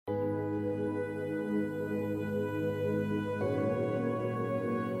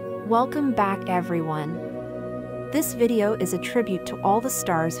Welcome back, everyone. This video is a tribute to all the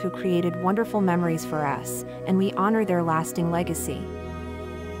stars who created wonderful memories for us, and we honor their lasting legacy.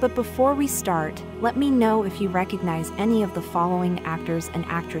 But before we start, let me know if you recognize any of the following actors and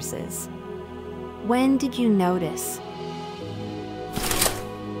actresses. When did you notice?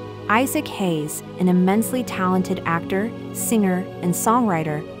 Isaac Hayes, an immensely talented actor, singer, and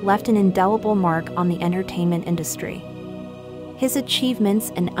songwriter, left an indelible mark on the entertainment industry. His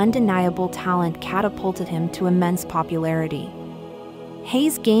achievements and undeniable talent catapulted him to immense popularity.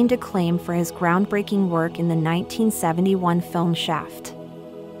 Hayes gained acclaim for his groundbreaking work in the 1971 film Shaft.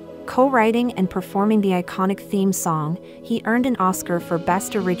 Co-writing and performing the iconic theme song, he earned an Oscar for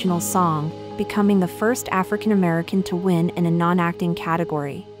Best Original Song, becoming the first African-American to win in a non-acting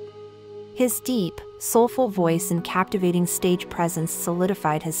category. His deep, soulful voice and captivating stage presence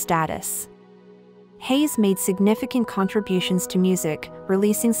solidified his status. Hayes made significant contributions to music,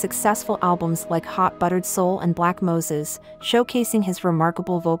 releasing successful albums like Hot Buttered Soul and Black Moses, showcasing his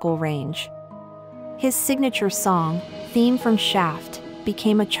remarkable vocal range. His signature song, Theme from Shaft,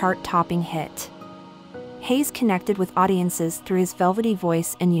 became a chart-topping hit. Hayes connected with audiences through his velvety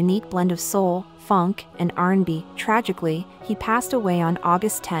voice and unique blend of soul, funk, and R&B. Tragically, he passed away on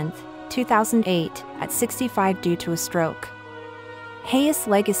August 10, 2008, at 65 due to a stroke. Hayes'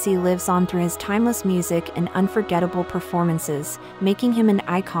 legacy lives on through his timeless music and unforgettable performances, making him an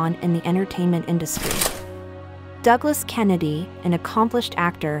icon in the entertainment industry. Douglas Kennedy, an accomplished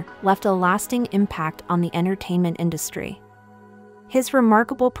actor, left a lasting impact on the entertainment industry. His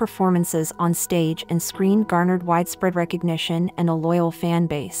remarkable performances on stage and screen garnered widespread recognition and a loyal fan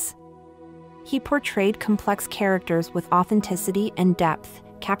base. He portrayed complex characters with authenticity and depth,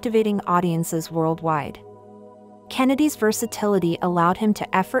 captivating audiences worldwide. Kennedy's versatility allowed him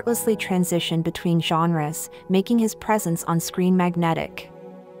to effortlessly transition between genres, making his presence on screen magnetic.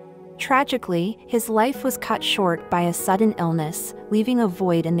 Tragically, his life was cut short by a sudden illness, leaving a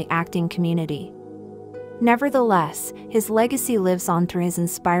void in the acting community. Nevertheless, his legacy lives on through his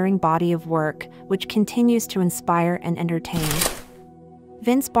inspiring body of work, which continues to inspire and entertain.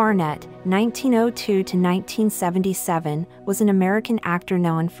 Vince Barnett, 1902 to 1977, was an American actor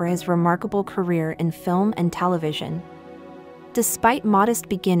known for his remarkable career in film and television. Despite modest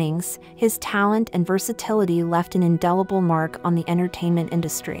beginnings, his talent and versatility left an indelible mark on the entertainment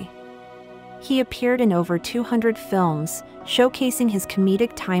industry. He appeared in over 200 films, showcasing his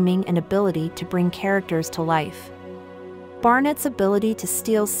comedic timing and ability to bring characters to life. Barnett's ability to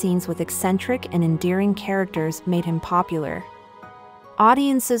steal scenes with eccentric and endearing characters made him popular.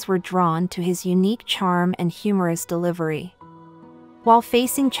 Audiences were drawn to his unique charm and humorous delivery. While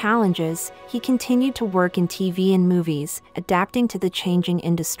facing challenges, he continued to work in TV and movies, adapting to the changing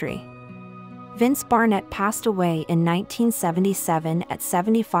industry. Vince Barnett passed away in 1977 at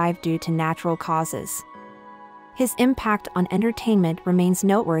 75 due to natural causes. His impact on entertainment remains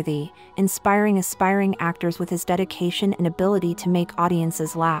noteworthy, inspiring aspiring actors with his dedication and ability to make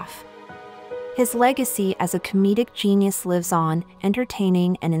audiences laugh. His legacy as a comedic genius lives on,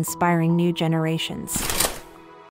 entertaining and inspiring new generations.